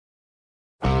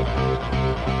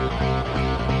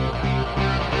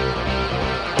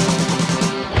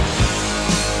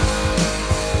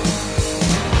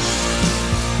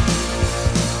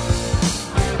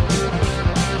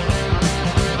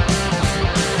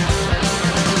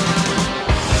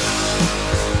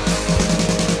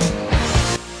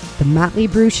Motley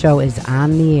Brew Show is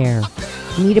on the air.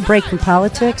 Need a break from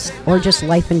politics or just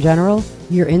life in general?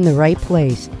 You're in the right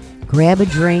place. Grab a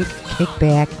drink, kick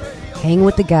back, hang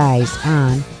with the guys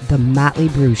on the Motley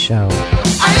Brew Show.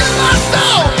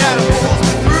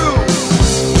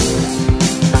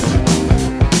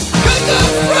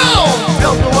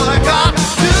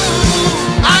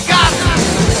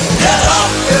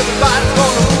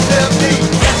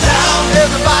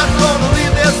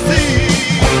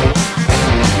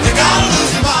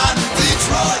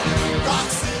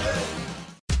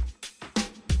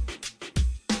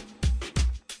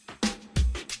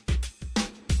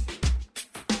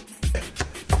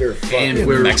 And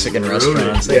we're Mexican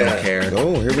restaurants, they don't care.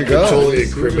 Oh, here we go. Totally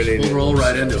incriminating. We'll roll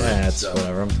right into it. That's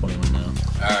whatever. I'm 21 now.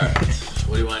 All right.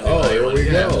 What do you want to do? Oh, here we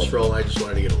go. Just roll. I just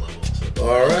wanted to get a level. So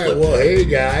all right. Well, hey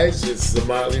guys, it's the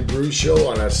Motley Brew Show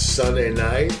on a Sunday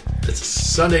night. It's a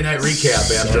Sunday night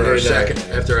recap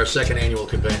after our second annual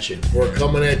convention. We're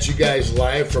coming at you guys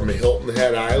live from Hilton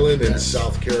Head Island in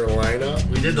South Carolina.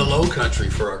 We did the Low Country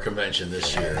for our convention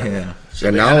this year. Yeah.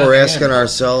 So now we're asking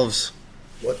ourselves,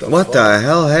 what the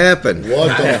hell happened?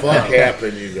 What the fuck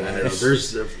happened, you guys?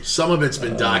 There's some of it's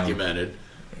been documented.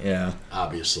 Yeah,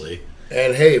 obviously.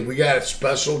 And hey, we got a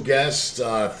special guest.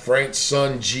 Frank's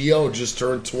son Gio just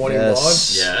turned 21.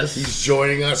 Yes, he's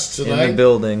joining us tonight in the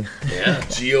building. Yeah,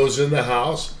 Gio's in the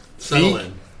house.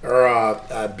 Settling.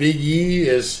 Big E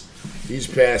he's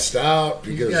passed out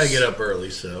because he's got to get up early.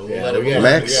 So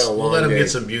we'll let him get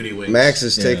some beauty wings. Max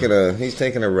is taking a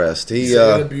rest. He's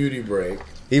taking a beauty break.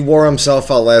 He wore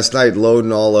himself out last night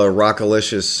loading all the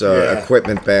Rock-A-Licious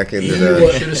equipment back into the...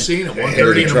 You should have seen him.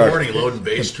 1:30 in the morning loading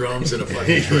bass drums in a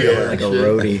fucking trailer. Like a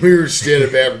roadie. We were standing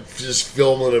back just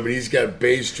filming him, and he's got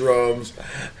bass drums.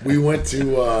 We went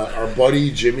to our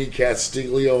buddy Jimmy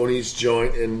Castiglione's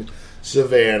joint in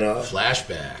Savannah.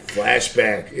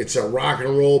 Flashback. It's a rock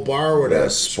and roll bar with a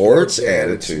sports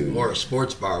attitude. Or a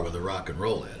sports bar with a rock and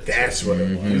roll attitude. That's what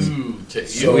it was.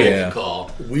 So the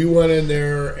call. We went in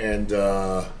there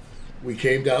and we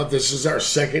came down. This is our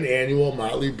second annual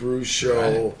Motley Brew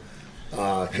Show.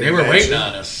 And they were waiting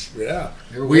on us. Yeah.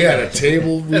 We had a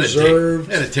table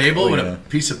reserved. Had a table with a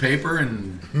piece of paper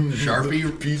and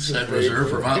Sharpie said reserved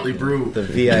for Motley Brew. The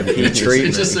VIP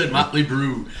treatment. It just said Motley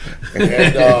Brew.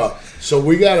 And so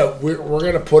we're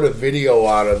gonna put a video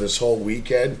out of this whole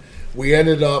weekend. We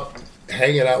ended up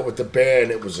hanging out with the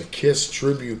band. It was a Kiss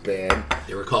tribute band.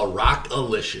 They were called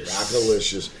Rock-A-Licious.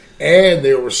 Rock-A-Licious. And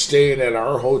they were staying at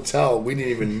our hotel. We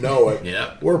didn't even know it.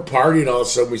 Yep. We're partying, all of a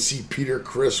sudden we see Peter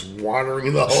Criss wandering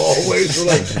in the hallways. We're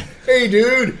like, hey,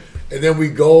 dude. And then we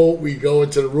go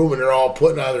into the room, and they're all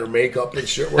putting on their makeup and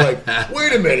shit. We're like,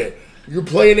 wait a minute. You're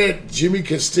playing at Jimmy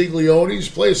Castiglione's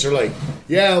place? They're like,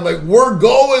 yeah. I'm like, we're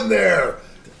going there.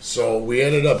 So we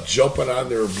ended up jumping on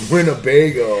their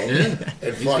Winnebago. Yeah.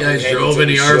 And these guys drove in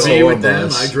the RV with them.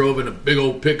 I drove in a big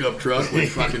old pickup truck with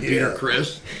fucking Peter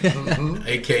Criss,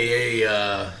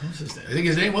 a.k.a. what's his name? I think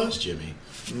his name was Jimmy,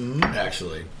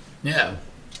 actually. Yeah.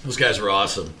 Those guys were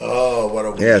awesome. Oh, what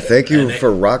a weekend. Yeah, thank you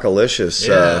for Rock-A-Licious.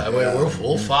 Yeah,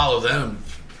 we'll follow them,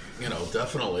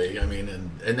 definitely. I mean,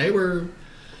 and they were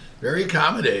very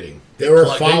accommodating. They were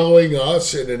following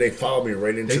us, and then they followed me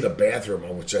right into the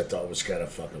bathroom, which I thought was kind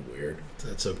of fucking weird.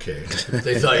 That's okay.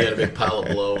 They thought you had a big pile of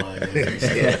blow on you.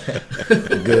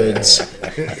 Goods.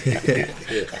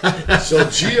 So,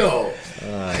 Gio,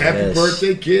 happy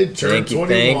birthday, kid! Turned 21.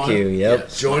 Thank you.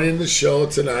 Yep. Joining the show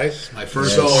tonight. My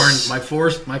firstborn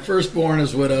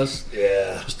is with us.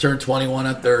 Yeah. Just turned 21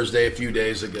 on Thursday, a few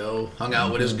days ago. Hung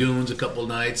out with his goons a couple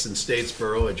nights in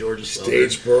Statesboro at Georgia Southern.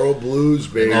 Statesboro Blues,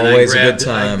 baby. Always a good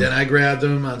time. Then I grabbed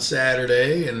him on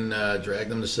Saturday and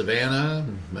dragged him to Savannah.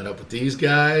 Met up with these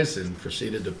guys and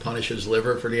proceeded to punish his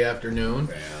liver for the afternoon.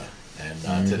 Yeah.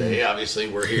 And today, obviously,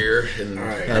 we're here. And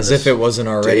as if it wasn't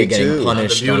already getting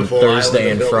punished on Thursday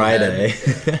and Friday.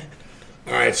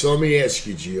 All right, so let me ask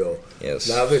you, Gio. Yes.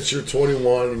 Now that you're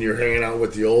 21 and you're hanging out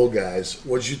with the old guys,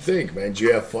 what'd you think, man? Did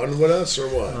you have fun with us or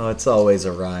what? Oh, it's always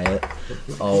a riot.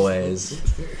 Always.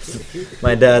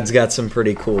 My dad's got some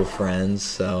pretty cool friends,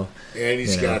 so... And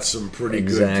he's got some pretty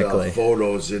good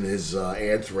photos in his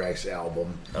Anthrax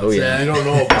album. Oh, yeah. You don't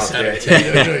know about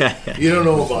that. You don't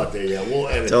know about that yet. We'll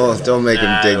edit Don't make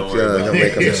him dig. Don't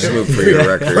make him snoop for your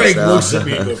records. Frank looks at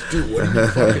me and goes, dude, what are you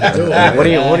fucking doing?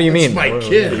 What do you mean? It's my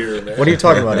kid here, man. What are you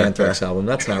talking about, Anthrax album?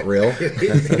 That's not real.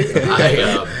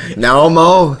 No,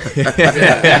 Mo. Yeah,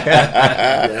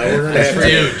 we're gonna have for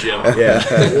you, Jim. Yeah.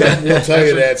 We'll tell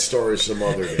you that story some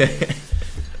other day.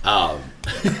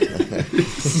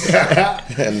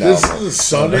 This is a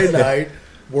Sunday night.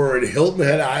 We're at Hilton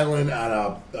Head Island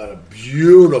on a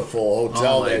beautiful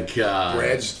hotel God.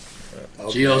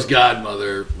 Gio's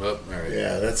godmother. Oh, all right.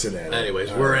 Yeah, that's an animal.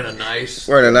 Anyways, we're in a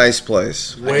nice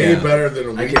place. Way better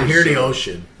than I can hear the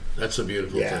ocean. That's a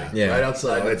beautiful thing. Yeah. Right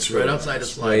outside. It's right really outside the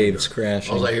nice. slide. Waves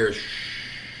crashing. All I hear is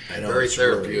very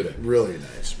therapeutic. Really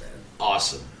nice, man.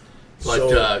 Awesome.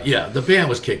 But, the band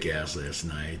was kick-ass last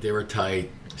night. They were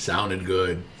tight, sounded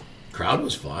good. Crowd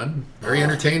was fun. Very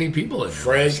entertaining people in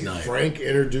there last night. Frank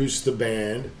introduced the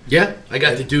band. Yeah, I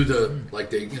got to do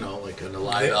like on the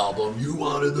live album. You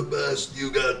wanted the best,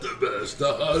 you got the best,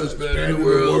 the hottest band in the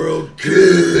world.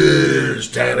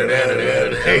 Kiss.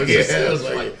 It was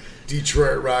like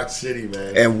Detroit Rock City,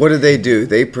 man. And what did they do?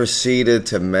 They proceeded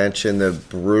to mention the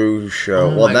Brew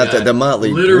Show. Oh my God. The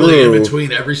Motley Literally Brew. in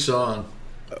between every song.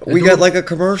 We got like a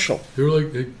commercial. They were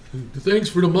like, thanks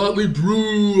for the Motley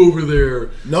Brew over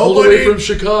there. Nobody, all the way from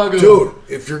Chicago. Dude,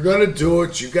 if you're going to do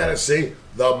it, you got to say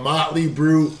the Motley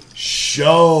Brew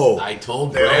Show. I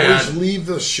told They Brad. always leave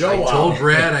the show I out. told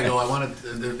Brad, I go, I want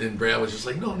to, and Brad was just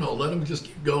like, no, let him just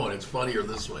keep going. It's funnier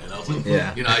this way. And I was like,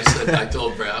 I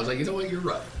told Brad, I was like, you know what, you're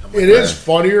right. It is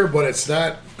funnier, but it's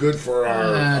not good for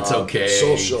our It's okay.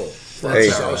 social.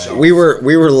 Hey, we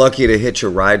were lucky to hitch a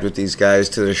ride with these guys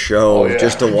to the show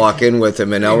just to walk in with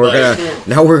them, and now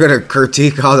we're gonna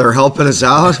critique how they're helping us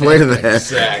out. Wait a minute,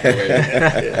 exactly.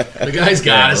 The guys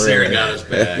got us there and got us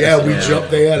back. Yeah, we jumped.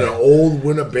 They had an old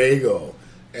Winnebago,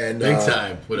 and big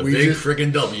time with a big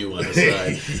freaking W on the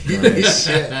side. This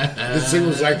thing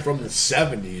was like from the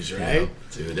 '70s, right?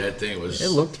 Dude, that thing was. It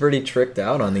looked pretty tricked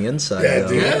out on the inside. Yeah, though.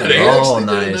 dude. Yeah, they actually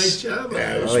did a nice job.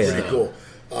 Yeah, it was pretty cool.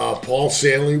 Paul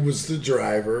Stanley was the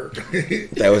driver.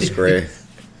 that was great.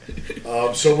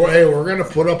 So we're gonna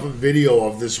put up a video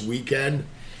of this weekend.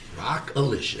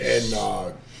 Rock-A-Licious.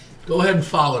 And go ahead and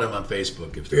follow them on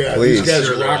Facebook if they're these guys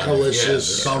are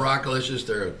Rock-A-Licious. They're called Rock-A-Licious.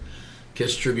 They're a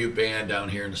Kiss tribute band down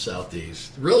here in the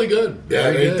Southeast. Really good.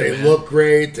 They look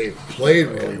great. They played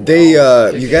really well. They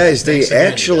you guys, they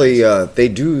actually they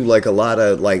do like a lot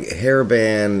of like hair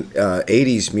band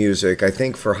 80s music. I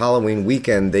think for Halloween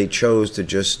weekend they chose to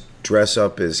just dress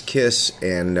up as Kiss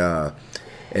and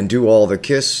do all the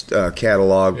Kiss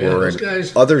catalog. Or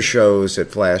other shows at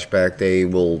Flashback they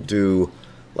will do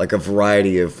like a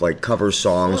variety of like cover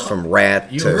songs from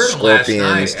Rat to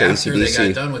Scorpions to after AC/DC. they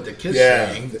got done with the Kiss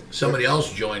thing, somebody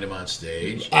else joined them on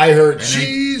stage. I heard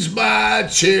 "She's My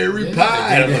Cherry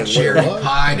Pie." They did Cherry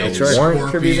Pie. They did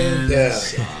Scorpions.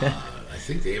 Yeah. I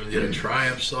think they even did a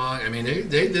Triumph song. I mean,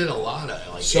 they did a lot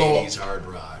of like 80s hard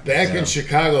rock. Back in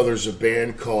Chicago, there's a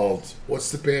band called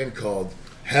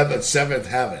Seventh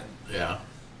Heaven. Yeah.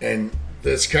 And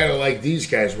it's kind of like these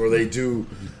guys where they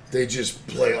just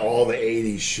play all the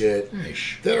 80s shit.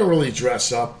 They don't really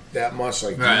dress up that much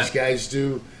like these guys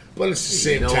do, but it's the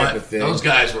same type of thing. Those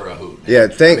guys were a hoot. Yeah,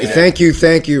 thank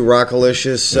you,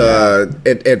 Rock-A-Licious.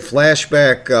 At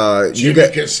Flashback,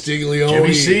 Jimmy Castiglione,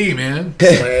 Jimmy C, man.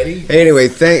 Anyway,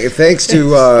 thanks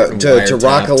to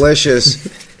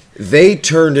Rock-A-Licious, they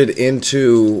turned it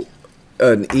into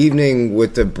an evening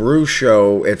with the Brew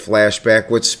Show at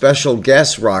Flashback with special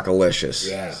guest Rock-A-Licious.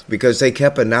 Yeah. Because they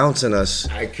kept announcing us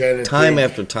time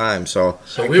after time. So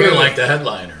we were like the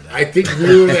headliner. I think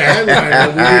we were the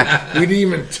headliner. We didn't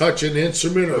even touch an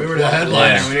instrument. We were the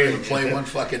headliner. We didn't even play one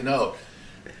fucking note.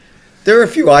 There were a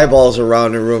few eyeballs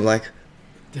around the room like,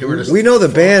 we know the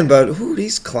band, but who are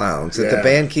these clowns that the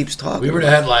band keeps talking We were the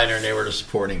headliner and they were the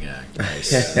supporting act.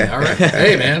 Nice. All right.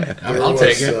 Hey, man. I'll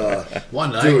take it.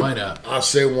 One night, dude, why not? I'll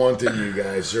say one thing, you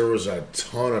guys. There was a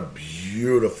ton of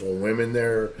beautiful women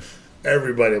there.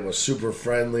 Everybody was super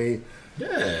friendly.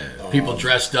 Yeah. People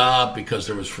dressed up because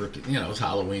there was freaking, it was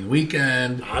Halloween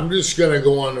weekend. I'm just going to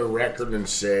go on the record and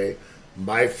say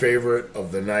my favorite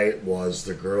of the night was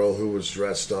the girl who was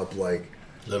dressed up like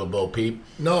Little Bo Peep?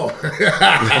 No. No,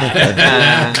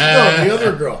 the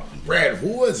other girl. Brad,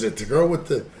 who was it? The girl with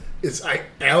the...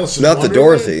 Allison Not the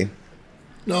Dorothy.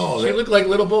 No. She looked like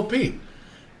Little Bo Peep.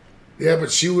 Yeah,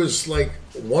 but she was like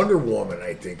Wonder Woman,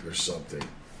 I think, or something.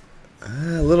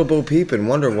 Little Bo Peep and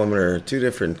Wonder Woman are two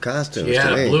different costumes. She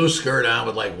had a blue skirt on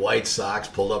with like white socks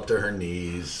pulled up to her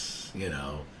knees,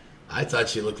 I thought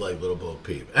she looked like Little Bo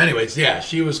Peep. Anyways, yeah,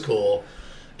 she was cool.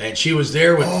 And she was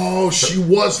there with... Oh, she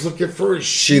was looking for a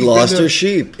sheep. She lost her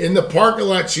sheep. In the parking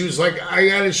lot, she was like, I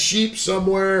got a sheep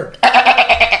somewhere.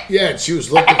 Yeah, and she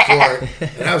was looking for it.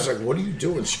 And I was like, what are you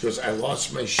doing? She goes, I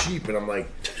lost my sheep. And I'm like,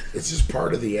 is this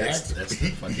part of the act? That's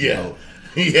the fucking goat.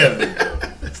 Yeah,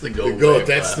 that's the goat. The goat.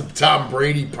 That's the Tom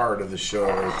Brady part of the show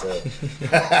right there.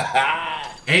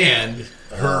 And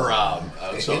her...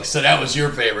 So that was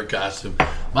your favorite costume.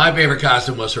 My favorite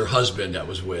costume was her husband that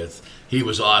was with. He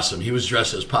was awesome. He was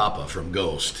dressed as Papa from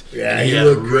Ghost. Yeah, and he he had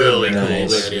looked really good, cool.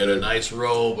 nice. He had a nice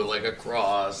robe with like a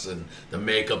cross and the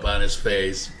makeup on his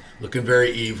face, looking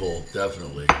very evil.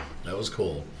 Definitely, that was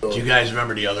cool. Do you guys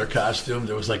remember the other costume?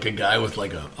 There was like a guy with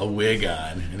like a wig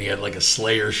on, and he had like a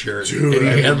Slayer shirt, Dude, and he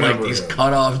I had like remember these him.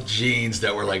 cut off jeans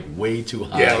that were like way too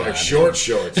high. Yeah, on like him. short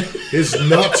shorts. His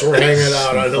nuts were hanging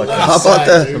out on the left How about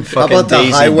side. the dude. how about the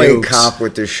Daisy highway Dukes. cop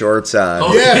with the shorts on?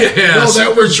 Oh, Yeah, yeah, no, that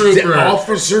Super was Trooper.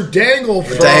 Officer Dangle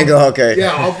from Dangle, okay.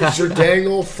 Yeah, Officer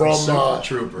Dangle from Super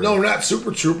Trooper. No, not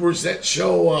Super Troopers. That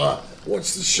show.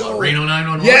 What's the show? Reno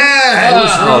 911. Yeah, it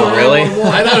was Oh, Reno really?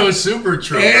 911. I thought it was Super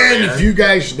Trooper. And man. if you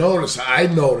guys notice, I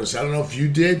noticed. I don't know if you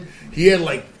did. He had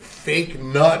like fake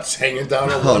nuts hanging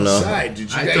down on one no. side.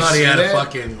 Did you I guys thought he see had that? a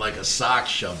fucking like a sock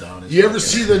shoved down his. You ever fucking-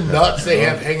 see the nuts they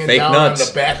have hanging Fake down nuts. on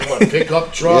the back of a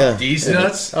pickup truck? Yeah. These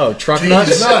nuts? Oh, truck These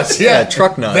nuts? nuts, yeah.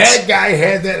 Truck nuts. That guy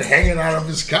had that hanging out of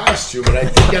his costume, and I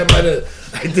think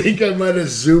I might have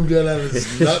zoomed in on his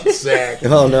nutsack.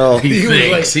 Oh no! He He was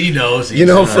thinks like- he knows. You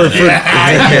know, for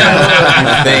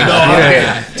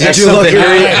did you look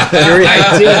at?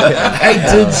 I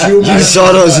did zoom You in.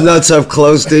 saw those nuts up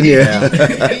close, didn't you?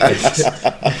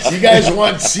 You guys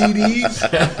want CDs?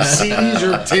 CDs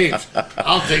or tapes?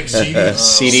 I'll take CDs.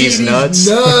 CDs nuts?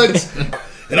 nuts.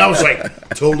 And I was like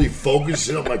totally focused,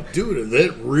 and I'm like, dude, is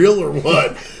that real or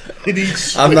what? And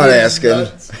he's I'm not swinging asking.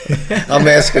 nuts. I'm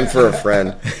asking for a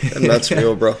friend. And that's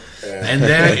real, bro. And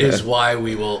that is why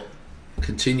we will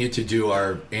continue to do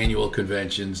our annual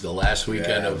conventions the last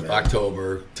weekend of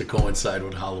October to coincide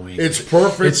with Halloween. It's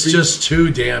perfect. It's just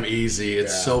too damn easy.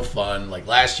 It's so fun. Like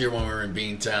last year when we were in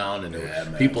Beantown and there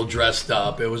were people dressed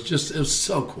up, it was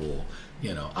so cool.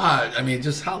 You know, I mean,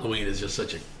 just Halloween is just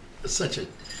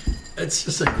it's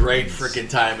just a great freaking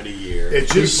time of the year. It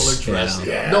just- people are dressed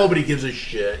yeah. up. Nobody gives a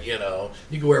shit. You know,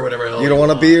 you can wear whatever hell You don't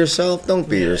want to be yourself? Don't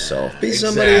be yourself. Be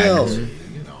somebody else. You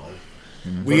know.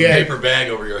 we Put a had paper bag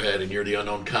over your head and you're the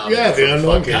unknown comic. Yeah, the from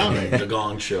unknown fucking comic. The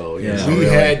Gong Show. You Yeah. know? we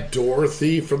had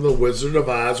Dorothy from the Wizard of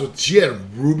Oz. She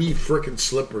had ruby freaking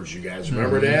slippers. You guys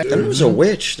remember that? There was a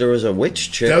witch. There was a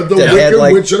witch chick The that Wicked had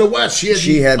like Witch of the West.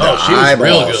 she had the Oh, she was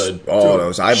real eyeballs. good. Oh,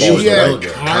 those eyeballs She were had like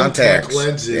contact contacts.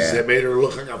 lenses Yeah. that made her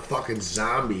look like a fucking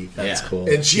zombie. That's Yeah. cool.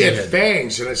 And she had Yeah.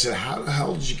 fangs, and I said, "How the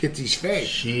hell did you get these fangs?"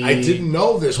 She I didn't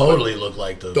know this. but Totally looked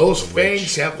like those the witch.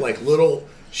 fangs have like little.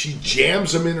 She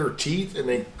jams them in her teeth, and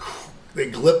they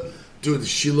glip. Dude,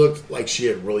 she looked like she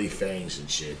had really fangs and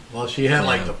shit. Well, she had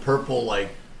like the purple,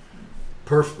 like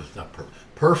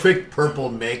perfect purple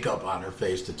makeup on her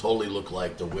face to totally look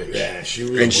like the witch. Yeah, she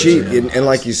really. And she was. and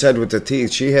like you said with the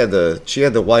teeth, she had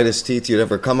the whitest teeth you'd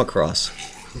ever come across.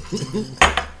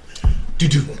 Yeah,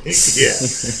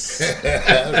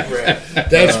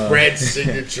 that's Brad's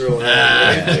signature line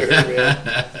right there,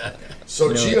 man. So,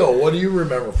 Gio, what do you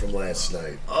remember from last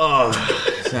night?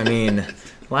 I mean,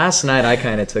 last night I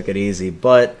kind of took it easy,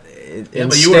 but in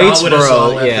but you were out with us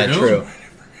all Statesboro, yeah, afternoon. true.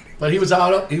 But he was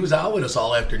out with us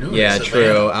all afternoon. Yeah, in true.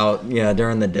 Savannah. Out,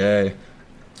 during the day.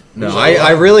 No, was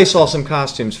I really saw some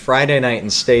costumes Friday night in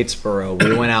Statesboro.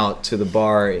 We went out to the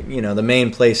bar. The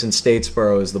main place in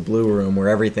Statesboro is the Blue Room, where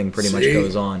everything pretty much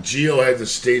goes on. Gio had the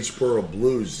Statesboro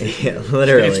Blues. Yeah,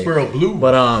 literally. Statesboro Blue.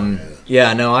 But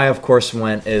I of course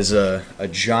went as a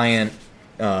giant.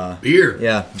 Beer.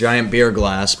 Yeah, giant beer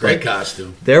glass. Great But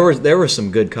costume. there were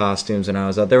some good costumes when I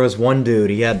was out. There was one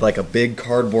dude. He had like a big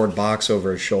cardboard box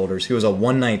over his shoulders. He was a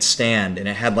one night stand, and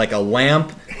it had like a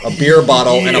lamp, a beer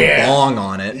bottle, and a Yeah. bong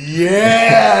on it.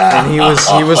 Yeah. And he was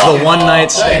the one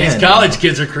night Hey, these stand. college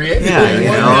kids are creative. Yeah,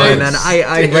 and then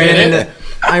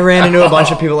I ran into a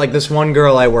bunch of people. Like this one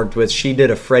girl I worked with, she did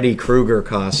a Freddy Krueger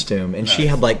costume, and she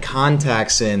had like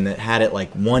contacts in that had it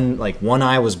like one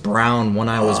eye was brown, one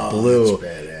eye was blue.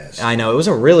 That's badass. I know, it was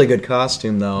a really good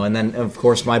costume though. And then of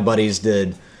course my buddies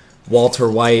did Walter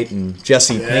White and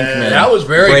Jesse Pinkman. that was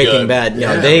very Breaking good. Bad.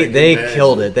 Yeah, they Breaking Bad.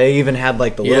 killed it. They even had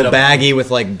like the Yeah, little the- baggie with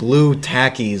like blue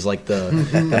tackies, like the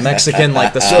Mexican,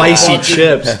 like the spicy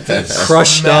chips,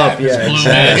 crushed up. Yeah, Blue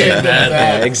exactly. magic, man. Yeah, He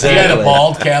had exactly. a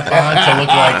bald cap on to look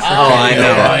like. Oh, I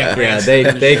know. Brian Yeah,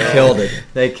 Cranston. they killed it.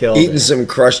 They killed Eating it. some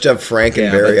crushed up Yeah,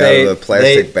 Frankenberry but out of a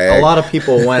plastic bag. A lot of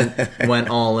people went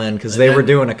all in because they were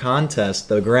doing a contest.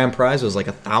 The grand prize was like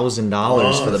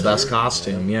 $1,000 for the best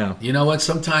costume. Yeah. You know what?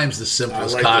 Sometimes the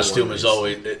simplest I like the costume ones.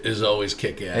 is always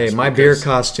kick ass. Hey, my beer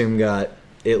costume got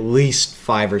at least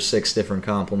 5 or 6 different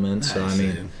compliments. So I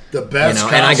mean, The best.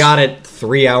 and I got it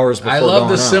 3 hours before I love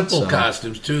going the out, simple so.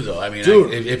 costumes too, though. I mean,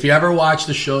 Dude. if you ever watch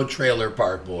the show Trailer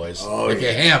Park Boys, if you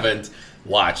haven't,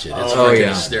 Watch it. It's freaking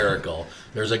hysterical.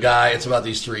 There's a guy. It's about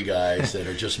these 3 guys that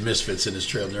are just misfits in his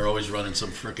trip. And they're always running some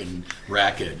freaking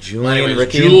racket.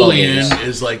 Julian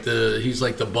is like he's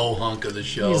like the bohunk of the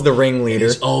show. He's the ringleader.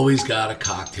 He's always got a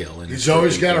cocktail in his He's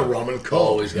always got a rum and coke.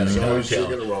 Always got a cocktail. Always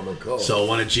drinking a rum and coke. So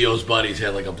one of Gio's buddies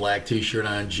had like a black T-shirt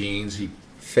on, jeans.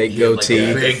 Fake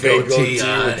goatee. Like fake goatee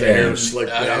on. With the hair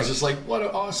slicked back. I was just like, what an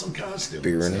awesome costume.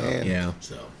 Beer in hand. Yeah.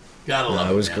 So gotta love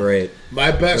it. It was great.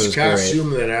 My best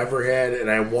costume that I ever had, and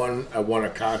I won a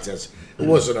contest. It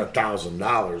wasn't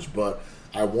 $1,000, but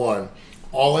I won.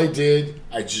 All I did,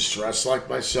 I just dressed like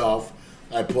myself.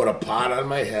 I put a pot on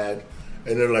my head,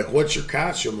 and they're like, "What's your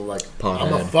costume?" I'm like,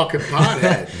 "I'm a fucking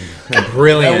pothead."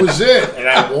 Brilliant. That was it, and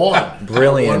I won.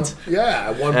 Brilliant.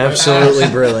 I won. Absolutely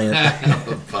brilliant.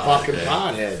 Fucking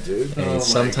pothead, dude. Hey,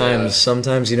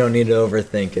 sometimes you don't need to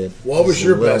overthink it. What was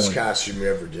your best costume you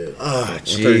ever did? Oh,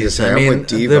 jeez. I mean,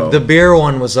 Devo. the beer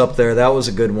one was up there. That was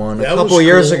a good one. A couple of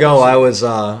years ago, I was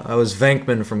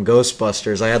Venkman from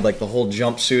Ghostbusters. I had like the whole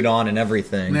jumpsuit on and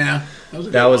everything. Yeah,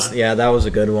 that was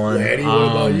a good one. Eddie, what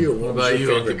about you? What about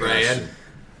you, Uncle Brad?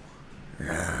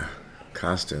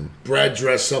 Costume. Brad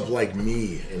dressed up like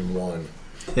me in one.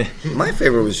 My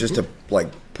favorite was just to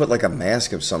put like a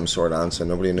mask of some sort on, so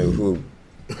nobody knew who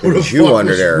Who was the you fuck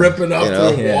under was there. ripping up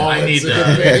the wall? I need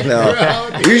that.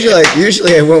 No.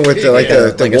 Usually I went with the like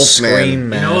a Wolfman. scream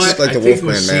You know Just what? like the I think it Wolfman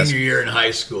was mask. senior year in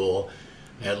high school.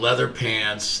 I had leather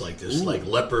pants, like this, like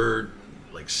leopard,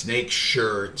 like snake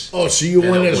shirt. Oh, so you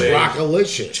and went a as wig.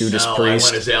 Rock-A-Licious. Judas No, Priest.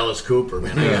 I went as Alice Cooper,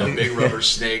 man. I got a big rubber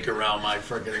snake around my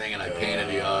freaking thing, and I painted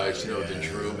the eyes, with the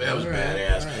droop. That was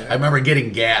badass. I remember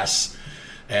getting gas,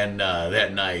 and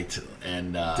that night,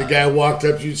 and The guy walked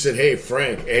up to you and said, "Hey,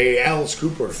 Frank, hey, Alice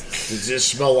Cooper, does this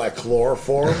smell like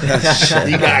chloroform?" He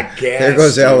got gas. There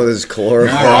goes Al with his chloroform.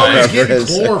 You're always getting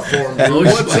reference. chloroform, dude.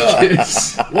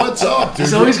 What's up? What's up, dude?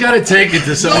 he's always got to take it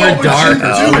to somewhere but dark you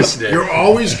and do. twisted. You're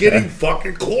always getting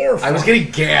fucking chloroform. I was getting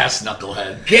gas,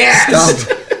 knucklehead. gas.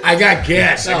 I got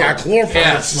gas. I got chloroform.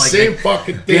 Gas, It's the like same the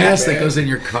fucking thing. Gas man. that goes in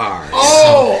your car.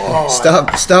 Oh,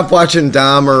 Stop watching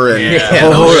Dahmer and Yeah,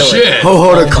 no shit.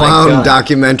 Ho-Ho the my Clown God.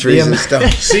 documentaries and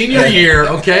stuff. Senior year,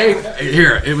 okay?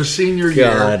 Here, it was senior year.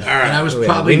 God. And I was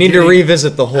probably We need to getting-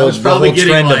 revisit the I whole was probably getting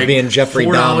trend like of being Jeffrey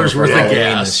 $4 Dahmer worth for of Halloween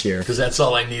gas this year. because that's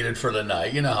all I needed for the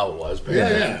night. You know how it was. Baby.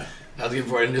 yeah. I was getting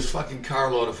for it, and this fucking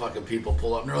carload of fucking people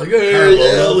pull up, and they're like,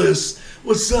 "Hey, Ellis,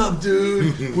 what's up,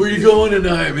 dude? Where you going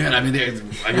tonight, man?" I mean,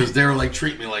 they were like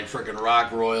treating me like freaking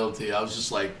rock royalty. I was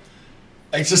just like,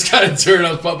 I just got to turn.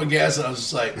 I was pumping gas, and I was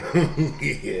just like,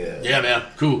 "Yeah, man,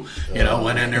 cool."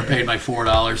 Went in there, paid my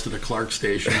 $4 to the Clark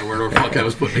station or where the fuck I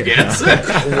was putting the gas.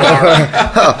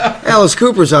 Alice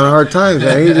Cooper's on hard times,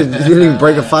 man. He didn't even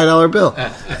break a $5 bill.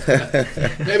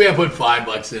 Maybe I put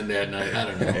 $5 in that night. I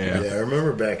don't know. Yeah, I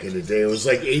remember back in the day. It was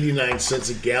like 89 cents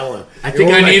a gallon. I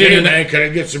think I like, needed "Hey, an- man, can I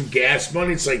get some gas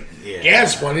money?" It's like,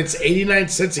 gas money? It's 89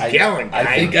 cents a gallon. I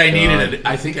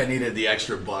guy. think I needed the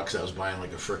extra bucks. I was buying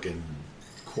like a freaking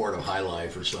quart of High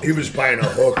Life or something. He was buying a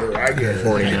hooker. I get it.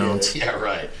 40 I get ounce. Yeah,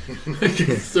 right.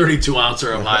 32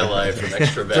 ouncer of High Life from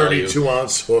extra value.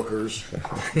 32-ounce hookers.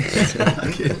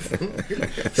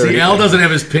 See, Al doesn't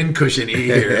have his pin cushion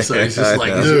here, so he's just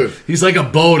like, Dude. he's like a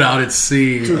boat out at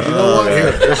sea. Dude, you know what?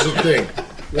 Here, here's the thing.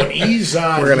 When he's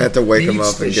on, We're gonna have to wake him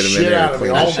beats up and the get him in shit here out to of me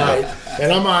clean all this up. night,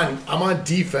 and I'm on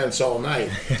defense all night.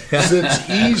 Since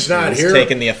he's not He's here,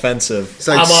 taking the offensive. It's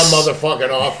like I'm on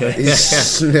motherfucking offense. He's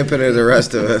snipping at the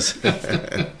rest of us.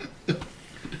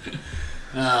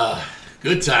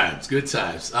 Good times, good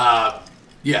times.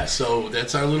 Yeah, so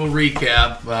that's our little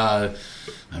recap.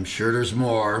 I'm sure there's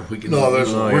more. We can. No,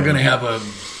 there's more. We're gonna have a.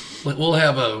 Well,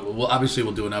 obviously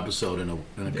we'll do an episode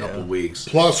in a couple weeks.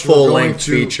 Plus, Full-length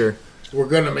feature. We're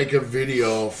going to make a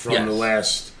video from Yes. the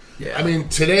last. Yeah. I mean,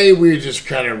 today we just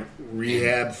kind of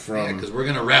rehab from. Because we're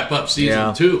gonna wrap up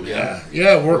season 2.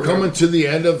 Yeah, we're coming to to the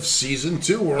end of season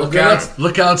 2. We're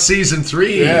Look out, season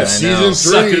 3. Yeah, know. season 3.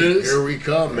 Suckers. Here we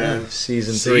come, man.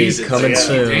 Season 3 Season coming three.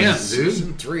 soon. Damn, dude.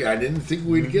 Season 3. I didn't think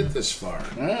we'd get this far.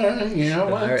 You know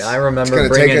what? I remember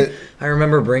gonna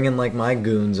take bringing like my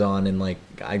goons on, and like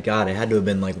it had to have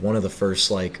been like one of the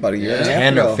first like About a year and a half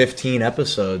 10 or ago. 15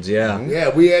 episodes. Yeah. Yeah,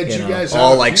 we had you, You know, guys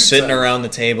all on a like few sitting times. around the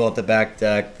table at the back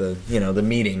deck, the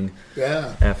meeting.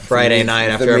 Yeah. Friday night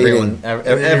the after meeting.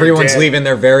 everyone's dad- leaving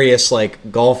their various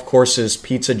like golf courses,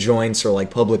 pizza joints, or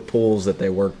like public pools that they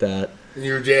worked at. And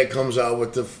your dad comes out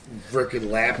with the freaking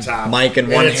laptop. Mic in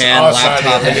and one it's hand, us on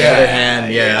laptop in the other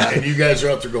hand. Yeah. And you guys are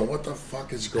out there going, "What the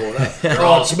fuck is going on?"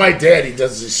 It's my dad. He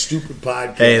does this stupid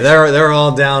podcast. Hey, they're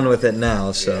all down with it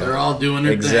now. So They're all doing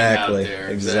their Exactly, thing out there.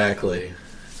 exactly.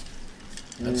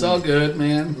 That's all good,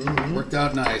 man. Worked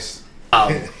out nice.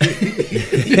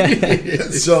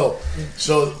 So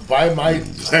by my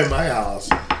house,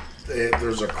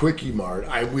 there's a Quickie Mart.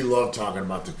 We love talking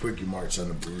about the Quickie Marts on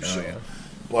the Brew Show. Yeah.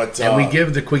 But, and we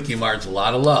give the Quickie Marts a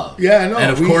lot of love. Yeah, I know.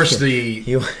 And of course and we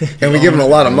give them a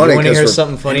lot of money. You want to hear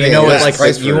something funny? You know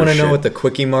what? You want to know what the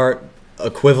Quickie Mart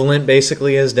equivalent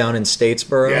basically is down in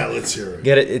Statesboro? Yeah, let's hear it.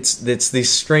 Get it? It's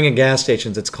these string of gas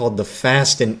stations. It's called the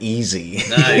Fast and Easy.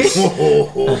 Nice.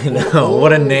 I know.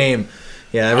 What a name.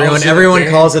 Yeah, everyone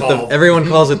calls it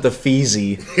the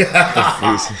Feezy.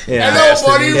 Yeah. Yeah.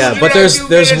 buddy. Yeah, but there's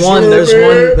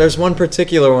one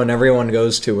particular one everyone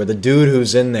goes to where the dude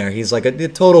who's in there, he's like a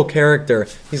total character.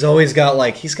 He's always got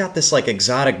this like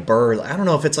exotic bird. I don't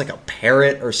know if it's like a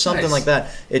parrot or something like that.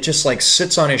 It just like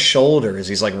sits on his shoulder as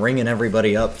he's like ringing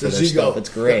everybody up for their stuff. It's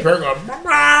great. Hello,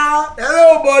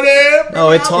 buddy.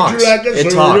 Oh, it talks. It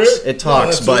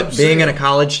talks. No, but being in a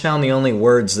college town, the only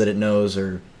words that it knows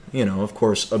are, of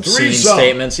course, obscene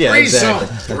statements. Yeah, exactly.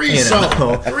 Threesome.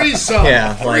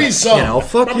 Yeah, like,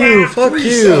 fuck you.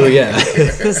 Yeah.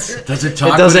 Does it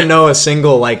talk? It doesn't know a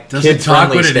single Does it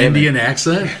talk with an Indian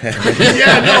accent?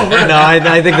 Yeah, no. No,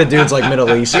 I think the dude's like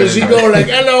Middle Eastern. Does he go like,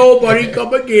 "Hello, buddy,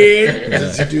 come again"?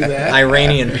 Does he do that?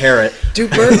 Iranian parrot. Do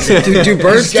birds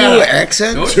do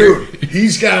accents? Dude,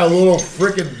 he's got a little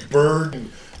freaking bird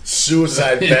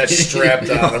suicide vest strapped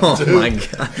on him, dude. Oh my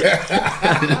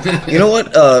god! You know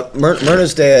what?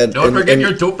 Myrna's dad. Don't forget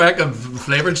your 2-pack of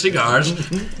flavored cigars.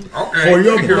 Okay. For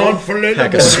your blood for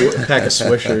Pack of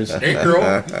Swishers. Hey,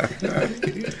 girl.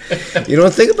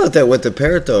 Think about that with the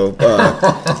parrot though.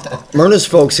 Myrna's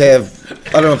folks have.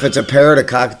 I don't know if it's a parrot, a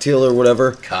cockatiel, or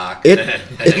whatever. Cock.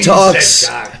 It talks.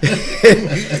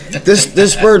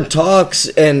 This bird talks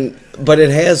but it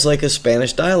has like a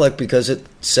Spanish dialect because it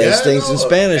says things in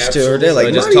Spanish to her. They're like,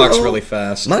 it just talks really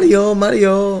fast. Mario,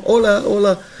 hola,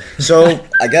 hola. So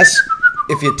I guess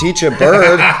if you teach a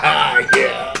bird,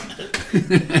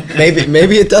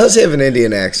 maybe it does have an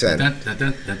Indian accent.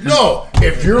 No,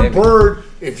 if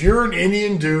you're an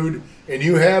Indian dude and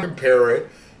you have a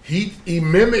parrot, he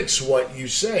mimics what you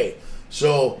say.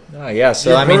 So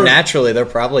naturally they're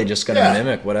probably just going to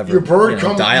mimic whatever your bird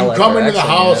dialect. You come into the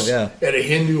house at a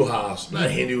Hindu house,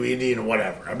 not Hindu, Indian,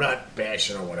 whatever. I'm not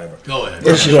bashing or whatever. Go ahead.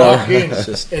 They're talking,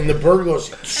 and the bird goes,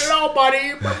 "Hello,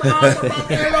 buddy.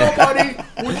 Hello, buddy.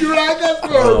 Would you like a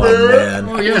strawberry?"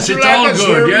 Oh yes, it's all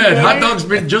good. Yeah, hot dog's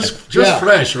been just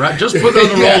fresh, right? Just put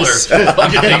it on the roller.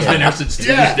 Fucking thing's been there since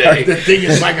Tuesday. The thing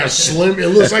is like a slim. It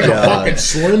looks like a fucking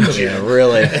Slim Jim. Yeah,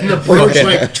 really. And the bird's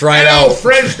like, try it out.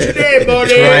 Fresh today,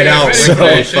 buddy. Try it out.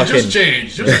 Just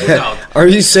change. Just put out. Are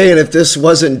you saying if this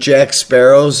wasn't Jack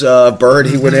Sparrow's bird,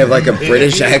 he would have like a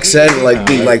British accent,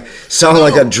 sound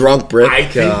like a drunk Brit? I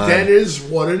think that is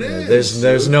what it is.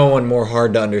 There's no one more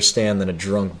hard to understand than a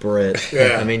drunk Brit.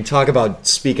 Yeah. I mean, talk about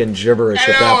speaking gibberish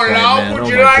at that point, man. Would Oh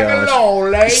you my like gosh. a low,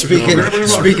 lady? Speaking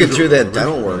through that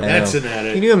dental worm. That's an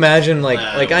addict. Can you imagine,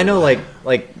 I know, the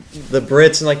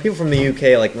Brits and people from the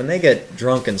UK, when they get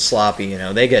drunk and sloppy,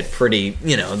 they get pretty,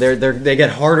 they get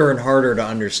harder and harder to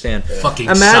understand.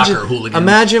 Fucking soccer hooligans.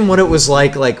 Imagine what it was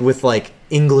like with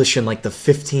English in the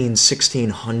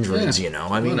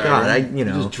 1600s. I mean, whatever. God,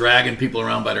 just dragging people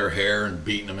around by their hair and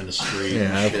beating them in the street.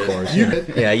 Yeah, and of shit. course.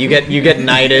 Yeah, you get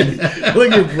knighted.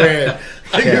 Look at Brad.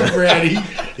 Look at Brad.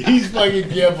 He's fucking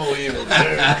can't believe it.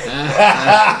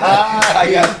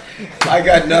 I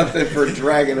got nothing for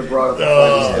dragging a broad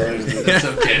up. It's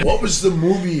okay. What was the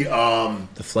movie? The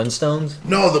Flintstones?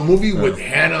 No, the movie with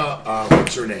Hannah.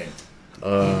 What's her name?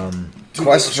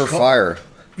 Quest for Fire.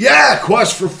 Yeah,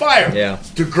 Quest for Fire. Yeah.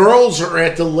 The girls are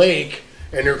at the lake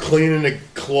and they're cleaning the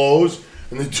clothes,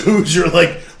 and the dudes are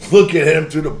looking at them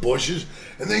through the bushes,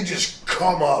 and they just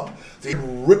come up. They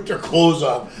rip their clothes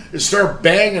off and start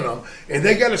banging them, and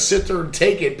they got to sit there and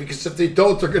take it, because if they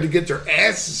don't, they're going to get their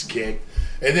asses kicked.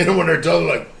 And then when they're done,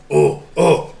 they're like, oh,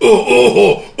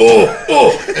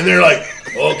 and they're like,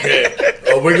 okay,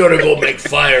 we're going to go make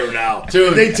fire now. Dude.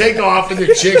 And they take off, and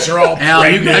the chicks are all Al,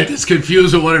 pregnant. you got this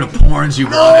confused with one of the porns you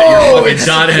brought at your fucking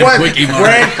Dothead Quickie Mart.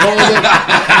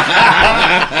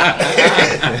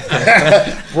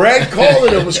 Brad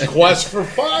called it was Quest for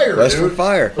Fire. Quest for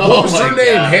Fire. What was her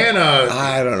name? God. Hannah.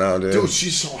 I don't know, dude. Dude,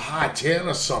 she's so hot.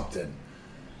 Hannah something.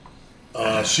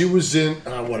 She was in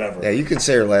whatever. Yeah, you can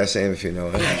say her last name if you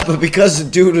know it. But because the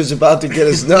dude was about to get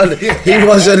his nut, he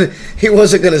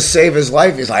wasn't going to save his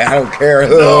life. He's like, I don't care.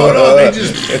 No, they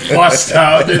just bust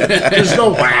out. There's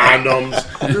no condoms.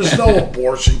 There's no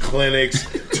abortion clinics.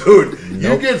 Dude,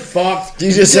 you get fucked.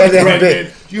 You just get had that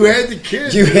pregnant. You had the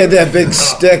kid. You had that big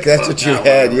stick. That's what you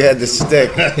had. You had the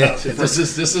stick.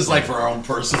 This is like for our own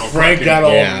personal. Frank got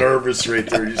all nervous right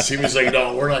there. You see, he was like,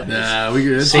 "No, we're not." Nah, we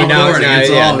could. See now,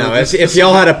 if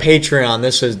y'all had a Patreon,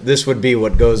 this would be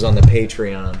what goes on the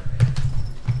Patreon.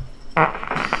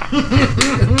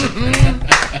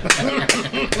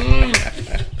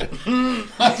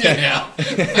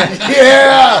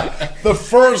 Yeah, the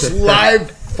first live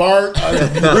fart on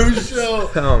the Brew Show.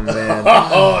 Oh man.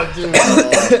 Oh, dude.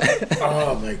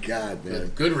 Oh my God, man.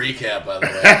 Good recap, by the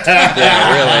way.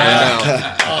 Yeah, really.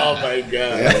 I know. Oh my God.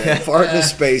 Yeah, fart in a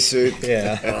spacesuit.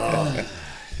 Yeah.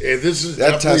 Yeah, this is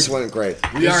That test went great.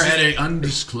 We are at an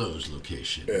undisclosed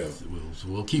location. Yeah.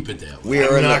 We'll keep it that way. We are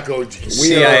I'm in not the going to.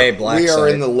 CIA black we are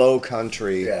site. in the low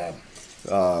country. Yeah.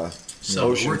 So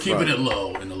we're oceanfront. keeping it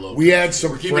low in the low. We had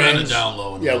some We're keeping friends. it on the down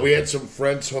low. In the Yeah, low. we had some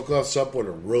friends hook us up with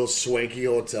a real swanky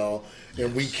hotel,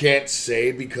 and we can't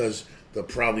say because they'll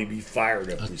probably be fired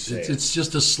if we say it. It's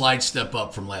just a slight step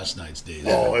up from last night's days.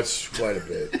 Oh, it's quite a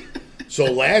bit. So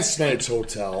last night's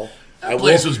hotel, that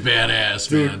place was badass,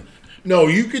 dude. man. No,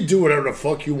 you could do whatever the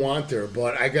fuck you want there,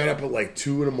 but I got up at like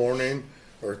 2 in the morning,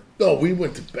 or no, we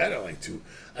went to bed at like 2.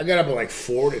 I got up at like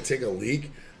 4 to take a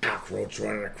leak. Cockroach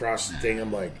running across the thing.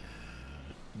 I'm like,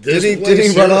 Did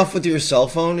he run off with your cell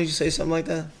phone? Did you say something like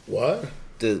that? What?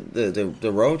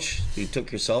 The roach? You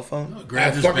took your cell phone?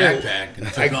 Grabbed his fucking- backpack and I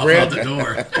took off grabbed- out the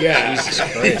door. Yeah.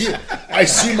 I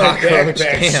see my Cockroach,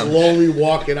 backpack damn. slowly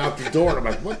walking out the door, and I'm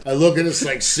like, what? I look at this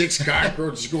like 6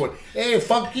 cockroaches going, hey,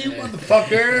 fuck you,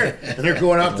 motherfucker. And they're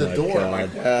going out the door. I'm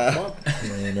like, what the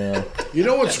fuck? I know. You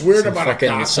know what's weird about a Fucking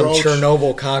cockroach? some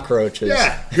Chernobyl cockroaches.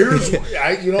 Yeah, here's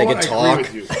what, you know They what, can I talk.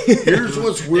 agree with you. Here's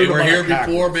what's They weird were about here a cockroach.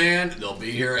 before, man. They'll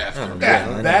be here after. Oh, Yeah,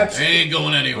 man. that's They ain't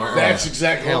going anywhere.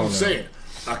 exactly what Hell I'm no. saying.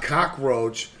 A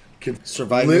cockroach can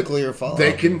Survive nuclear fallout.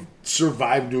 They can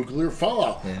survive nuclear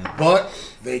fallout, Yeah. but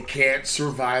they can't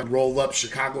survive roll up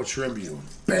Chicago Tribune.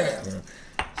 Bam.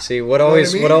 See, what I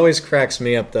always mean? what always cracks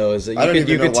me up though is that I don't you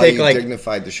even know could why take you like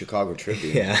dignified the Chicago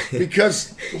Tribune. yeah,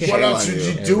 Because what Shame else on would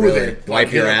you. you do really. with it? Wipe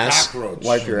but your hit a ass. Cockroach.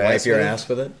 Wipe your ass. wipe your with it? ass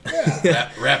with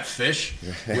it. Wrap fish.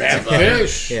 Wrap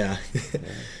fish. Yeah.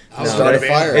 I'll No, start a but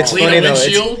fire. It's Clean a funny though.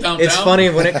 windshield It's downtown? funny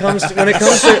when it comes to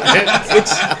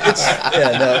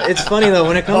it's funny though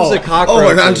when it comes to cockroaches. Oh,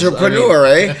 an entrepreneur,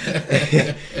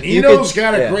 eh? Nino's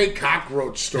got a yeah. great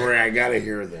cockroach story. I gotta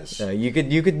hear this. You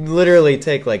could literally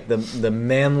take like the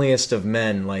manliest of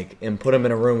men like and put him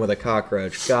in a room with a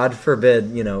cockroach. God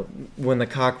forbid, when the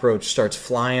cockroach starts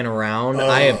flying around.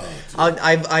 I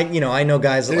know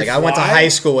guys that They like I went to fly? high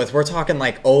school with. We're talking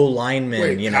like O linemen,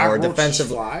 Wait, or cockroaches defensive.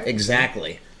 fly?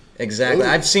 Exactly. Ooh.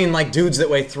 I've seen like dudes that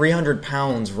weigh 300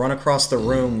 pounds run across the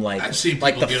room like I've seen people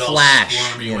like the get all Flash.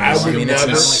 squirmy You know? when I they see would I mean, them. it's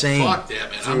never- insane. Fuck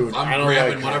that, man. Dude, I I'm don't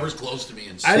grabbing like whatever's close to me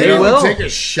and I They didn't will. even take a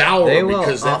shower They will.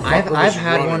 because that I've fucker was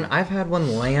had running. one. I've had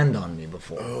one land on me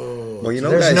before. Oh. Well, you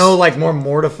know, There's guys, no like more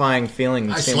mortifying feeling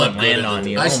than I seeing one slept good. land on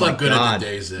you. I Oh slept my good God. in the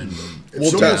days then.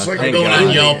 It's Well, almost done. like Thank an Going God. on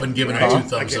alien, Yelp and giving right? a two Like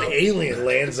thumbs an up. alien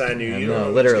lands on you. You no, know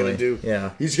what literally. he's gonna do? Yeah.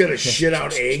 He's gonna shit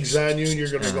out eggs on you, and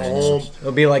you're gonna go home.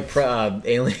 It'll be like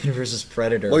Alien versus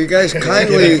Predator. Well, you guys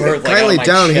kindly birth, like, on my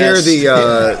down here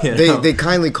chest. they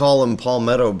kindly call them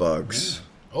palmetto bugs.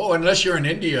 Oh, unless you're in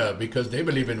India, because they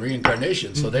believe in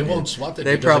reincarnation, so they won't swat it.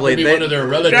 They because probably- it could be they- one of their That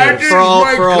relatives. is For all-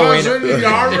 my for all we cousin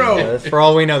Yarrow. For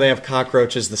all we know, they have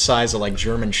cockroaches the size of like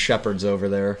German shepherds over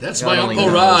there. That's God my only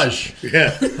Uncle knows. Raj.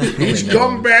 Yeah, he's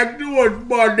come back to us,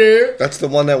 buddy. That's the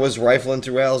one that was rifling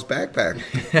through Al's backpack.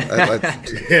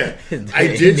 Yeah, I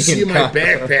did see my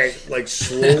backpack like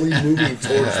slowly moving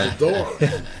towards the door.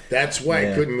 That's why I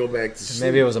Yeah. couldn't go back to sleep.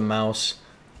 Maybe it was a mouse.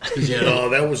 No,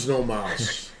 that was no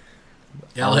mouse.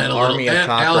 Al had a Army of little,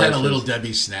 Al had a cockroaches. little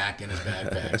Debbie snack in his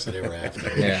backpack, so they were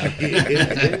after. Yeah.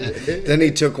 Then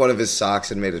he took one of his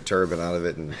socks and made a turban out of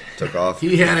it and took off.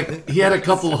 He had a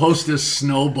couple of Hostess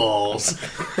snowballs.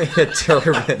 A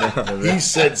turban out of He it.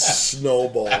 said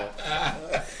snowball.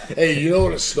 Hey, you know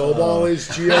what a snowball is,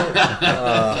 Gio?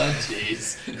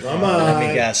 Jeez. Come Let me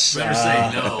on. guess. Better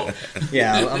say no.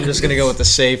 Yeah, I'm just gonna go with the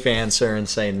safe answer and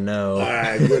say no. All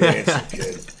right, good answer,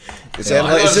 kid. Is that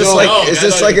I like, is thought this so. like No, is I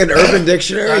this thought like you- an Urban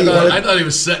Dictionary? I You thought, wanna- I thought he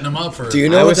was setting them up for. do you I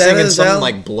know what was that thinking is, something Al?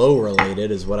 like blow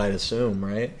related is what I'd assume,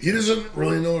 right? He doesn't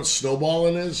really know what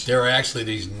snowballing is. There are actually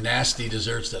these nasty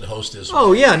desserts that Hostess.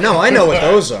 Oh yeah, no, I know what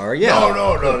those are. Yeah.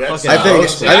 No, that's Fucking- I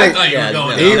think- not- I think- thought you were yeah, going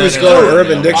no. down He that was road. going Yeah.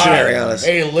 Urban Dictionary All on right. us.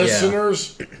 Hey,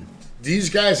 listeners, these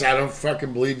guys, I don't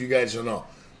fucking believe you guys don't know.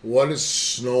 What is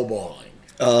snowballing?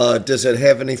 Does it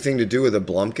have anything to do with a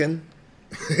blumpkin?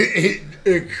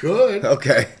 It could.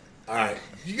 Okay. All right.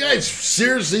 You guys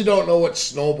seriously don't know what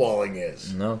snowballing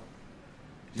is. No.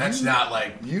 That's not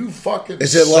like you fucking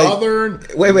Is it like- southern,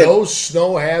 wait. no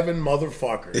snow having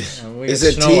motherfuckers. Is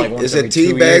it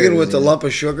tea bagging with the lump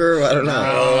of sugar? I don't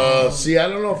know. See, I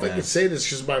don't know if I can say this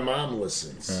because my mom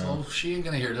listens. well, she ain't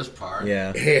gonna hear this part.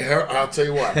 Yeah. Hey, I'll tell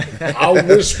you what. I'll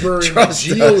whisper in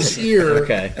Gio's ear.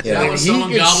 Okay. Is Yeah. that And when he someone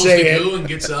can gobbles say the it. goo and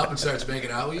gets up and starts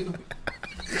making out with you?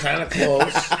 Kind of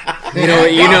close.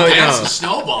 That's a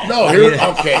snowball. No, here.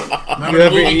 Okay.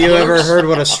 You ever heard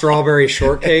what a strawberry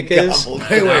shortcake is?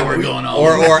 Hey, wait, we're going on.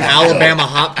 Or Alabama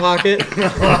Hot Pocket?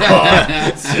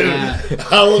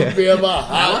 Alabama I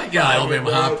hot. like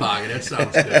Alabama Hot Pocket. That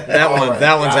sounds good.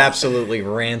 That one's absolutely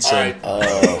rancid. All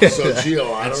right. So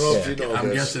Gio, I don't know if you know I'm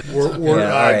this. guessing. We're,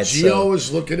 Yeah, all right, Gio so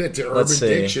is looking at the Urban Let's see.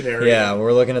 Dictionary. Yeah,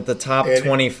 we're looking at the top And-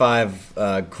 25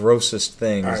 grossest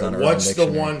things All right, on Urban what's the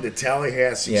Dictionary. one? The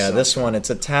Tallahassee. Yeah, something. this one. It's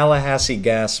a Tallahassee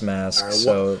gas mask. All right,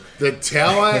 So the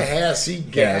Tallahassee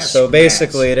gas. yeah, so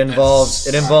basically mask.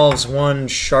 it involves one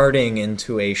sharding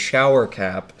into a shower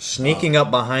cap, sneaking up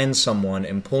behind someone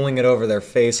and pulling it over their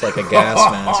face like a gas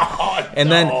mask.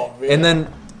 And then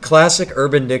classic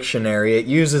Urban Dictionary, it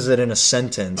uses it in a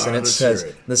sentence, and it let's says, hear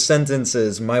it. the sentence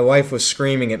is, my wife was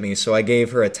screaming at me, so I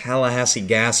gave her a Tallahassee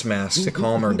gas mask to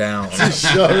calm her down.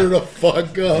 Shut her the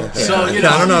fuck up. So, I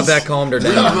don't know if that calmed her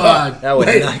down. That would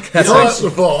Wait, not, that's first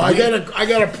of all, I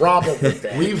got a problem with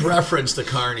that. We've referenced the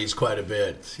Carnies quite a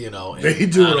bit, in, They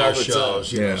do on it all our the shows.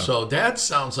 time. You know, Yeah. so that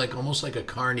sounds like almost like a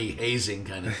Carney hazing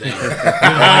kind of thing.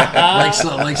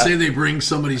 like say they bring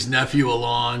somebody's nephew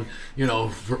along,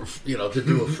 to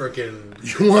do a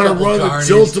freaking. You want to run the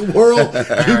Tilt-A-Whirl?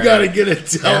 You got to get a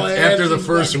Tallahassee. After the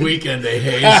first weekend, they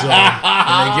haze them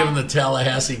and they give them the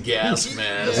Tallahassee gas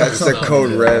mask. That's the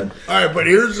code red. All right, but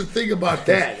here's the thing about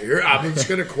that. Here, I'm just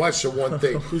going to question one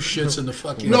thing. Who shits in the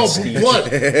fucking No,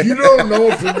 but you don't know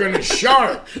if you're going to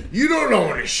shark. You don't know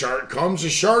when a shark comes. A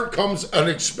shark comes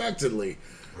unexpectedly.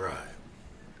 Right.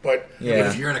 But Yeah.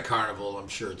 If you're in a carnival, I'm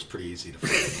sure it's pretty easy to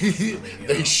find.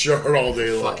 they shark all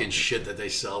day long. Fucking shit that they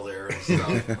sell there and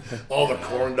stuff. All the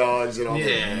corn dogs and all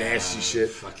Yeah. the nasty shit.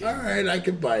 Fucking- All right, I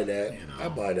can buy that. I'll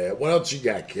buy that. What else you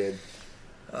got, kid?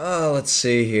 let's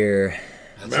see here.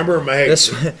 Remember, Meg?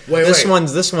 This wait.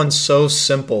 one's so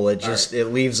simple. It just it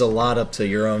leaves a lot up to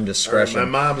your own All right, discretion. my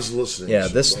mom's listening. Yeah,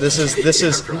 this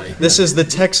is right. this is the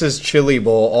Texas Chili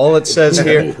Bowl. All it says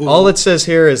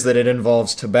here is that it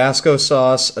involves Tabasco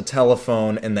sauce, a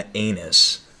telephone, and the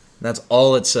anus. That's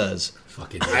all it says.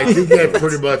 Fucking I think that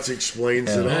pretty much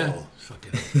explains it all.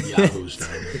 fucking yahoos down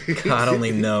there. God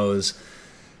only knows.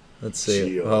 Let's see.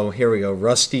 Geo. Oh, here we go.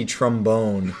 Rusty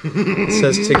trombone. It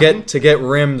says to get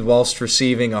rimmed whilst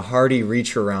receiving a hearty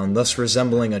reach around, thus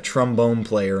resembling a trombone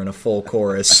player in a full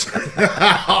chorus.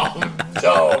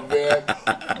 Oh, man.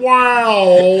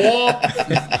 Wow.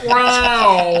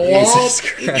 Wow. Jesus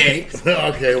Christ.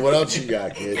 Okay, what else you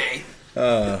got, kid?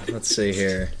 Let's see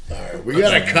here. All right, we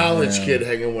got a college kid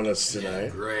hanging with us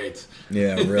tonight. Great.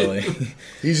 Yeah, really.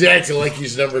 He's acting like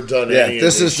he's never done Yeah, any of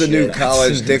this is the shit. new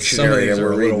college Some of dictionary these that are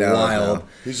we're a little reading out wild. now.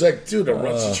 He's like, dude, a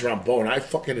rusty trombone. I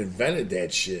fucking invented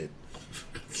that shit.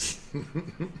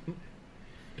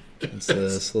 What's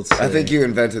this? Let's see. I think you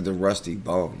invented the rusty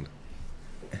bone.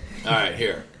 All right,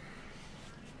 here.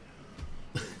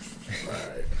 All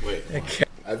right. Wait.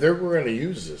 I think we're going to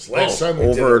use this. Last time we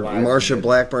Over did it live, Marsha we did-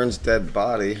 Blackburn's dead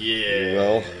body. Yeah.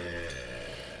 Well,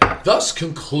 Thus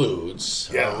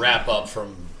concludes our wrap up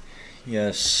from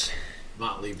Yes.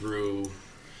 Motley Brew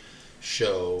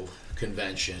Show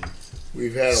convention.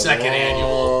 We've had a Second long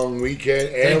annual. weekend.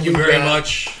 And Thank you we very got-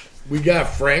 much. We got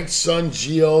Frank's son,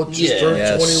 Gio, just turned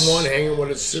Yes. 21, hanging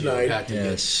with us tonight. Got to get-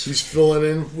 Yes. He's filling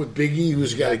in with Biggie,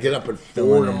 who's got to get up at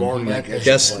 4 in the morning. Got to catch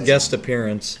Guest the plane. guest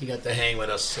appearance. He got to hang with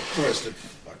us. Twisted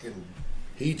fucking.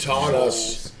 He taught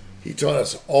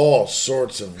us all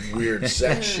sorts of weird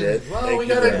sex shit. Well, Thank we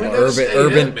you gotta- very we much. gotta Urban stay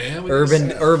urban in, man. We urban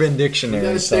gotta stay- urban We dictionary.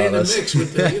 got to stay in the taught us. mix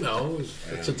with the,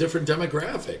 it's a different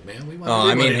demographic, man. We want Oh,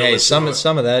 I mean, everybody to hey, listen to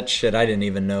some of that shit I didn't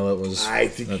even know it was. I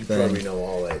think a you thing. probably know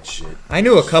all that shit. I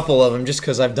knew a couple of them just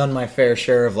because I've done my fair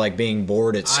share of like being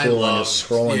bored at I school love- and just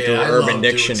scrolling yeah, through I Urban love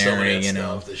doing some of Dictionary, that you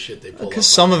know. stuff, the shit they pull Because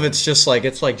up some on of it's just like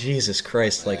Jesus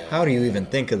Christ, like how do you even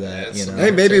think of that? You know? hey,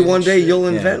 maybe one day you'll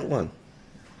Yeah. invent one.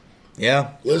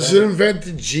 Yeah. Let's invent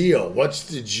the Geo. What's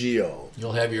the Geo?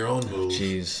 You'll have your own move.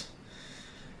 Jeez.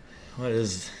 What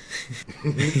is?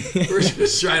 We're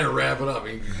just trying to wrap it up. All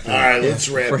right, let's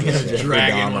wrap Bring this it up. up.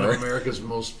 Dragging Dahmer. one of America's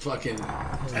most fucking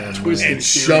twisted And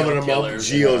shoving serial him up killers.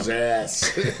 Geo's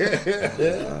ass.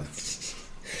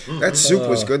 That soup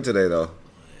was good today, though.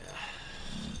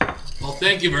 Well,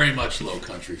 thank you very much, Low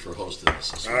Country, for hosting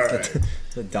us this week. All right.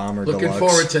 The Dahmer Looking Deluxe.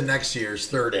 forward to next year's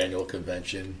third annual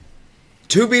convention.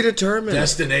 To be determined.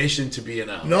 Destination to be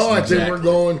announced. No, I think we're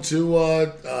going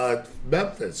to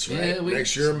Memphis, right? Yeah,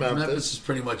 next year in Memphis. Memphis is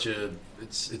pretty much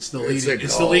it's the It's leading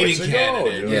a leading go,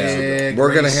 candidate. dude. Yeah.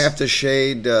 We're going to have to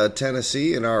shade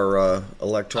Tennessee in our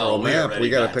electoral map. We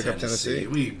got to pick up Tennessee.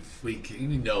 We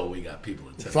know we got people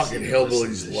in Tennessee. Fucking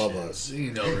hillbillies love us.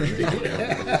 You know there's people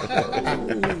there.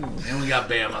 And we got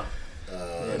Bama.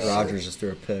 Rogers just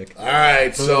threw a pick. All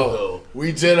right, so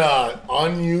we did a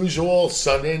unusual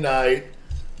Sunday night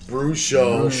brew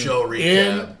show recap.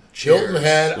 in Hilton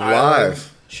Head Island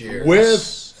Live. Cheers.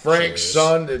 with Frank's Cheers.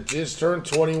 son that just turned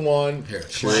 21, Cheers.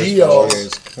 Gio,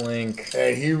 Cheers, clink.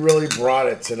 and he really brought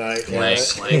it tonight. Clank, And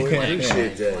clank, we clank, appreciate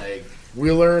clank, that. clank. We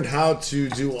learned how to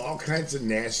do all kinds of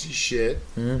nasty shit,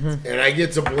 and I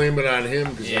get to blame it on him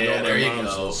because I know Yeah, my there you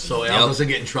mom's go. listening. So Al doesn't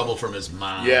get in trouble from his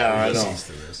mom. Yeah, I who know. listens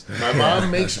to this. My mom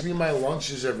makes me my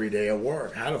lunches every day at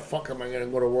work. How the fuck am I going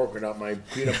to go to work without my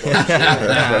peanut butter?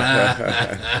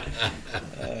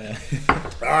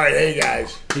 All right, hey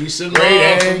guys. Peace and Great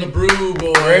love hang. from the Brew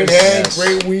Boys. Great hang,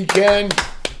 great weekend.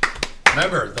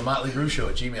 Remember, the Motley Brew Show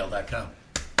at gmail.com.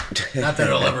 Not that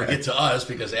it'll ever get to us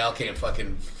because Al can't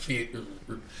fucking field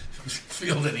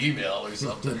an email or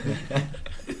something.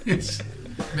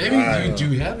 Maybe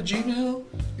do you have a Gmail?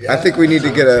 I think we need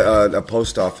to get a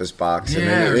post office box, and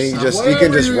Yeah, then or you can Whatever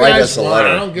just you write guys us a want, letter.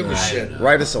 I don't give a shit.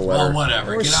 Write us a letter. Well,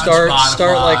 whatever. Or Get on start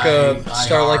Spotify, like a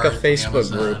iHeart, Facebook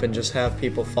Amazon. group and just have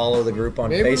people follow the group on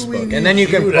Maybe we Facebook, need and then you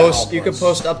can you to post help you can us.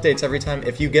 post updates every time.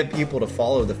 If you get people to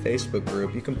follow the Facebook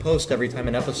group, you can post every time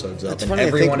an episode's up. It's and funny, I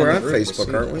think everyone in we're the on group will Facebook,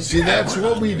 see aren't it. we? See, that's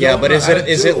what we Yeah, don't but know is how it to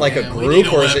is do. it like a Yeah, we need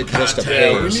group a or is web it just a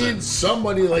contact. We page? need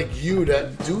somebody like you to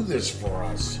do this for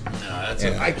us. No, that's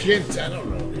I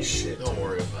don't know this shit. Don't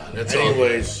worry about it. That's all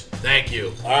Anyways, good. Thank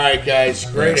you. all right, guys.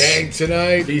 Great hang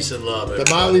tonight. Peace and love. The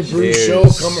everybody. Motley Brew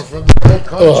Cheers. Show coming from the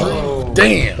whole country.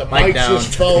 Damn. The Mic mic down.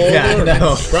 just fell over. Yeah, I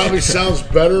know. Probably sounds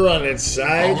better on its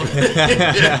side.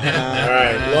 All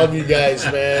right, love you guys,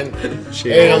 man.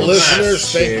 Hey, the All the listeners,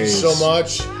 best. thank you so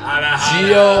much.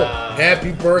 Gio,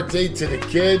 happy birthday to the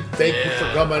kid. Thank you for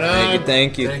coming on.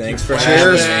 Thank you. Thank Thanks you, for Flash. having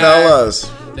Cheers, me.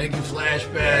 fellas. Thank you,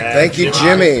 Flashback. Thank you,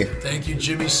 Jimmy. Thank you,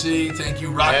 Jimmy C. Thank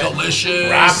you, Rock-A-Licious.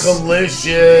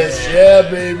 Rock-A-Licious. Yeah,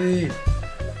 baby.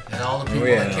 And all the people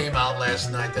yeah. that came out last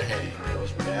night to hang. It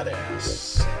was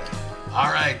badass.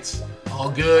 All right. All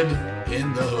good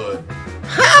in the hood.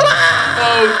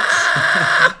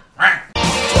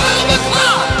 12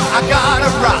 o'clock, I gotta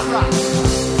rock.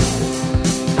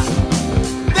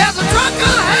 There's a truck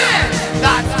ahead,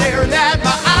 not staring at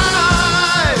my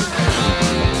eyes.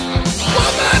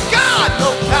 Woman, God, no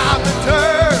time to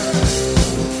turn.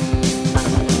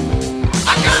 I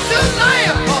got to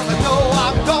laugh, 'cause I know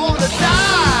I'm gonna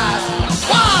die.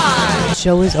 Why? The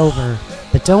show is over,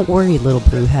 but don't worry, little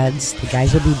brewheads. The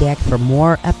guys will be back for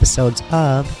more episodes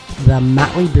of The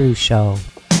Motley Brew Show.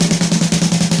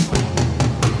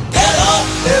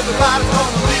 Everybody's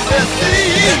gonna leave their seat.